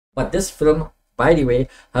But this film, by the way,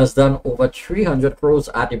 has done over 300 crores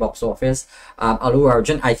at the box office. Allu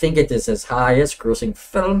Arjun, I think it is his highest grossing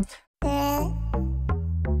film.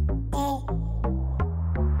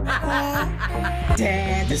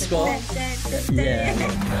 Disco. Yeah.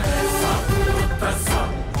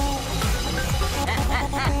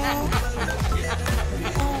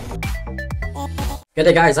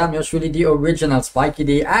 G'day guys, I'm yours truly, the original Spiky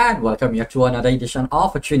D, and welcome here to another edition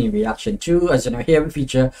of a Trini Reaction 2. As you know, here we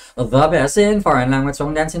feature the best in foreign language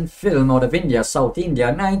song dancing film out of India, South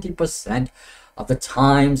India, 90% of the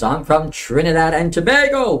times. I'm from Trinidad and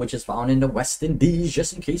Tobago, which is found in the West Indies,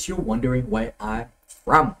 just in case you're wondering where I'm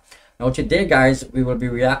from. Now today guys, we will be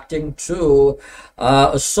reacting to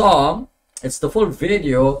a song. It's the full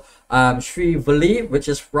video, Srivalli, which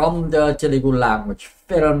is from the Telugu language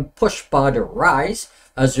film Pushpa The Rise.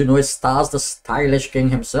 As you know, it stars the stylish king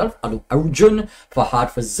himself, Allu Arjun, Fahad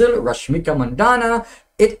Fazil, Rashmika Mandanna.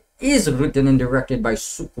 It is written and directed by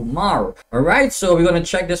Sukumar. Alright, so we're going to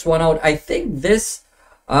check this one out. I think this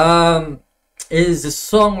is the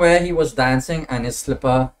song where he was dancing and his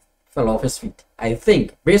slipper fell off his feet. I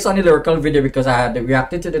think, based on the lyrical video, because I had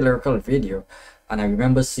reacted to the lyrical video and I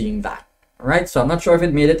remember seeing that. Alright, so I'm not sure if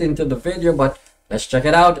it made it into the video, but let's check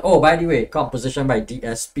it out. Oh, by the way, composition by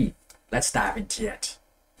DSP. Let's dive into it.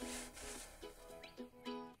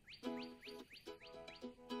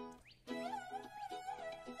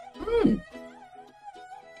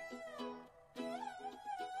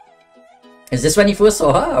 Is this when he first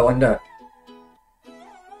saw her? I wonder.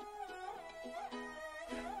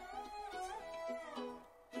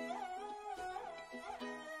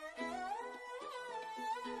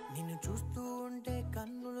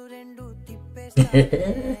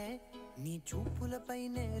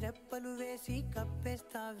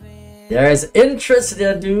 There is interest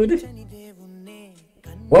there, dude.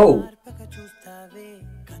 Whoa.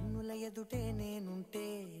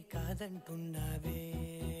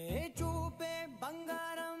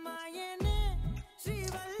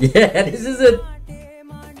 Yeah, this is it.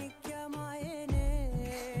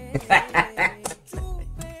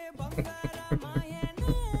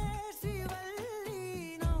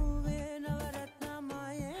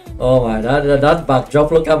 Oh my, that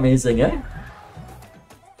backdrop look amazing, eh?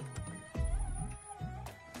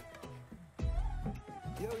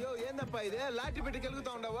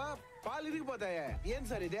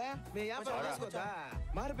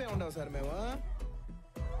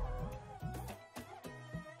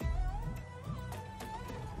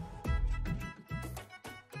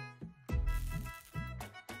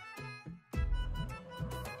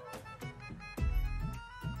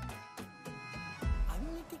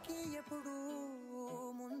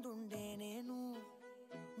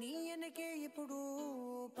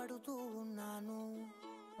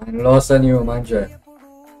 I'm lost on you, man, Jed.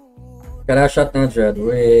 Kara shot na, Jed.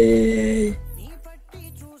 Way.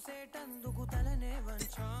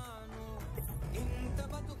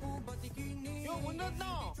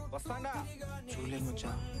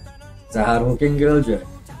 It's a hard-working girl, Jed.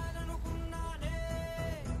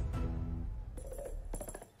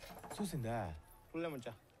 Susinda, pulla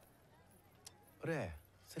macha. Ore,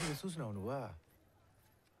 sariga susnavu nuva.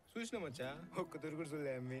 Susna macha, okka turgudu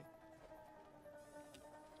sulle ammi.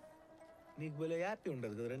 Neeku bole happy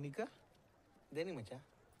undadu kadra nika? Deni macha.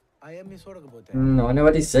 I am miss odakapothe. No, I know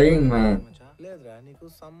what he's saying, man. Ledra, neeku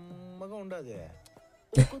sammaga undade.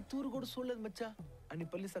 Okka turu kuda sulled macha. Ani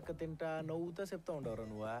palli sakka tinta navvuta septa undavara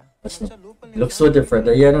nuva. Looks so different.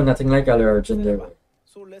 Yeah, no, nothing like Allu Arjun there.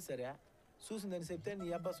 Sulle sare. Susindani septe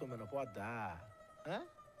nee abba somena podda. Ha?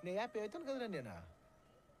 Nee happy aitanu kadra nena.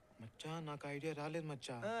 Macha నాకు idea రాలేదు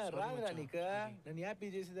మచ్చా రాదురా నీకు నన్ను happy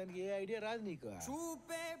చేసేదానికి ఏ idea రాదు నీకు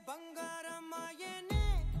చూపే బంగారమాయనే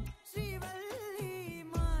శ్రీవల్లి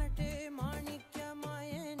మాటే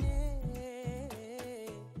మాణిక్యమాయనే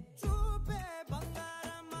చూపే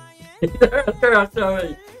బంగారమాయనే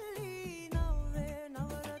నవ్వే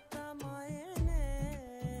నవరత్నమాయనే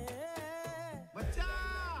మచ్చా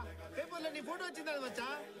పేపర్లో నీ ఫోటో వచ్చిందా మచ్చా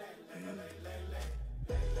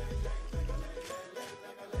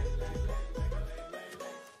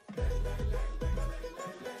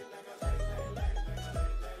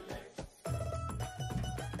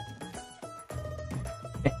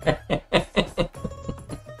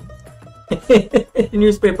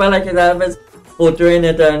Newspaper like it have his photo in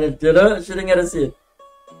it and it, you know, shooting at a seat.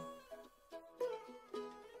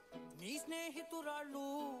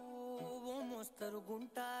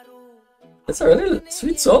 It's a really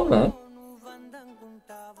sweet song, man.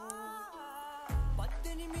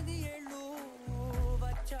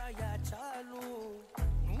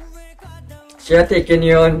 She had taken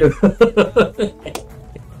you on to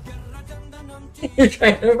He's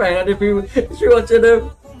trying to find out if she watching him.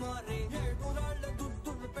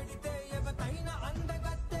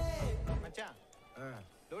 Maccha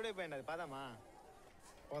load అయిపోయింది అది పదమా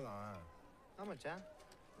పోదాం మచ్చా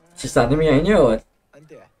She's standing behind you or what?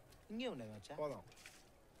 అంతే ఇంకే ఉండదు మచ్చా పోదాం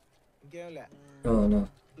ఇంకేం లే Oh no.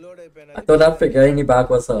 Load అయిపోయినా I thought that figure in the back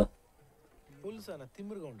was her. పులుసు అన్న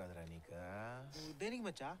తిమ్మిరిగా ఉండదురా నీకు దేనికి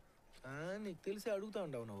మచ్చా నీకు తెలిసి అడుగుతా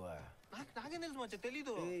ఉండవు నువ్వు నాకేం తెలుసు మచ్చా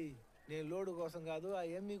తెలీదు నేను లోడు కోసం కాదు ఆ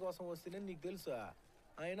ఎమ్మి కోసం వస్తేనే నీకు తెలుసు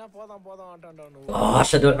అయినా పోదాం పోదాం అంటావు నువ్వు.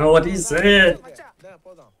 Gosh, I don't know what he's saying.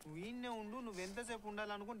 పోదాం నువ్వు ఈయన్నే ఉండు, నువ్వు ఎంతసేపు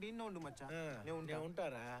ఉండాలనుకుంటే ఈయన్నే ఉండు మచ్చా. నేను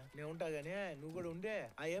ఉంటారా, నేను ఉంటా గానీ నువ్వు కూడా ఉండే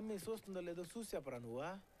ఆ ఎమ్మి చూస్తుందో లేదో చూసి చెప్పరా నువ్వు.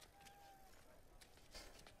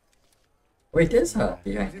 Wait, is her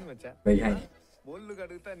behind? Behind. బోళ్ళు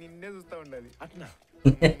కడుగుతా నిన్నే చూస్తా ఉండాలి అట్నా.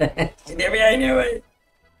 Behind you.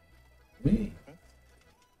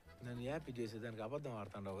 నన్ను హ్యాపీ చేసేదానికి అబద్ధం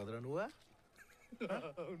ఆడుతాండావు కదరా నువ్వు.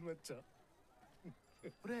 అవును మచ్చా.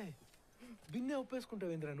 బిన్నే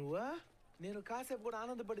ఒప్పేసుకుంటావు ఏంద్రా నువ్వు. నేను కాసేపు కూడా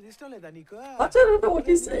ఆనందపడేది ఇష్టం లేదా నీకు.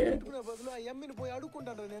 బదులు ఆ ఎమ్మిని పోయి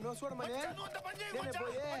అడుక్కుంటాను నేను చూడమని. నేనే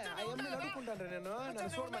పోయి ఆ ఎమ్మిని అడుక్కుంటాను నేను, నన్ను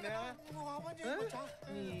చూడమని.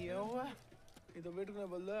 నీ ఎవ్వ నీతో పెట్టుకునే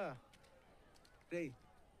బదులు రే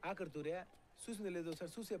ఆఖరి తూరే చూసింది లేదు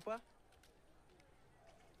సార్ చూసి చెప్పా.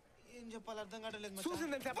 ఏం చెప్పాలి అర్థం కావట్లేదు.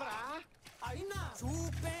 చూసిందని చెప్పరా.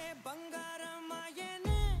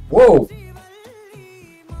 Whoa!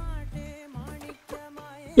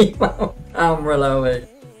 Umbrella away.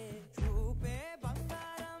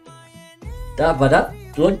 But that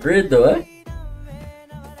looked great though, eh?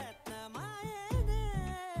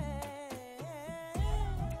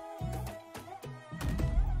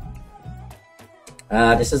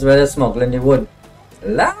 This is where they're smuggling the wood.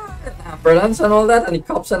 Ambulance and all that, and the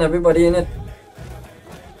cops and everybody in it.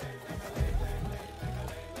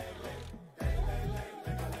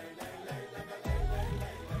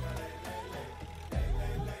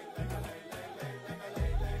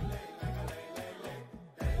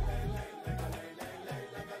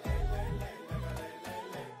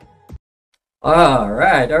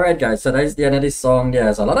 Alright guys, so that's the end of this song.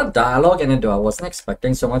 There's a lot of dialogue in it though. I wasn't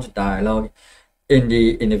expecting so much dialogue in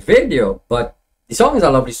the video, but the song is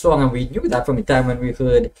a lovely song, and we knew that from the time when we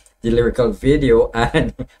heard the lyrical video. And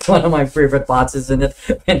one of my favorite parts is in it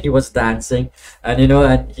when he was dancing, and you know,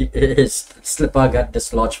 and his slipper got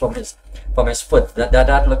dislodged from his foot.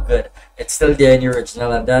 That looked good. It's still there in the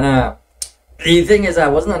original. And then the thing is, I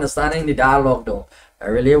wasn't understanding the dialogue though. I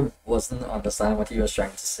really wasn't understanding what he was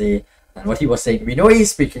trying to say and what he was saying. We know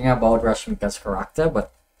he's speaking about Rashmika's character,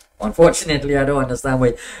 but unfortunately I don't understand why.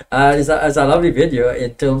 It's a lovely video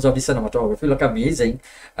in terms of the cinematography. Look amazing,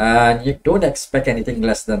 and you don't expect anything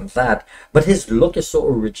less than that. But his look is so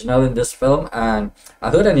original in this film, and I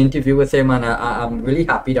heard an interview with him, and I'm really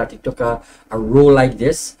happy that he took a role like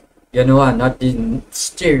this, you know, and not the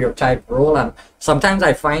stereotype role. And sometimes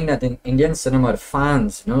I find that in Indian cinema, the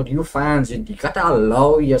fans, you know, you fans, you gotta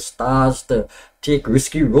allow your stars to take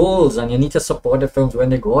risky roles, and you need to support the films when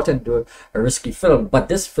they go out and do a risky film. But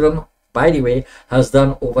this film, by the way, has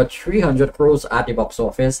done over 300 crores at the box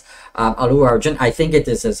office. Allu Arjun, I think it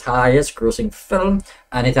is his highest grossing film,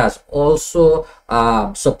 and it has also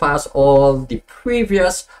surpassed all the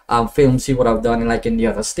previous films he would have done in the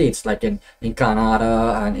other states, like in Canada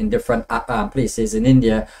and in different places in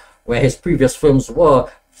India where his previous films were.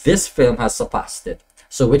 This film has surpassed it,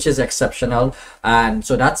 so which is exceptional, and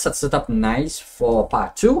so that sets it up nice for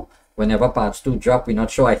part 2. Whenever parts 2 drop, we're not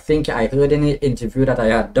sure. I think I heard in an interview that I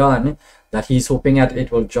had done that he's hoping that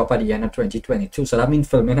it will drop at the end of 2022. So that means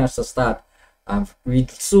filming has to start real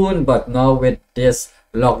soon. But now with this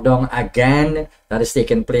lockdown again that is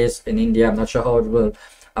taking place in India, I'm not sure how it will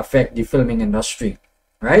affect the filming industry,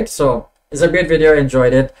 right? So it's a great video. I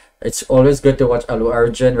enjoyed it. It's always good to watch Allu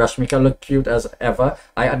Arjun. Rashmika looked cute as ever.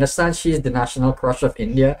 I understand she's the national crush of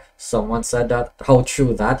India. Someone said that. How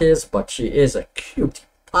true that is, but she is a cute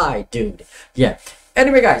pie, dude. Yeah.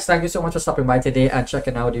 Anyway, guys, thank you so much for stopping by today and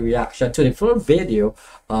checking out the reaction to the full video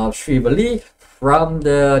of Srivalli from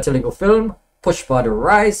the Telugu film Pushpa the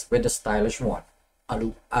Rise with the stylish one,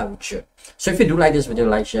 Allu Arjun. So if you do like this video,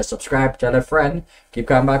 like, share, subscribe, tell a friend. Keep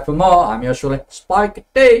coming back for more. I'm your show, Spike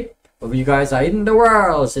Day. Wherever you guys are in the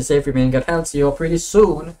world, stay safe, remain good health. See you all pretty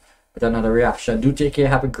soon with another reaction. Do take care.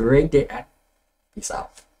 Have a great day and peace out.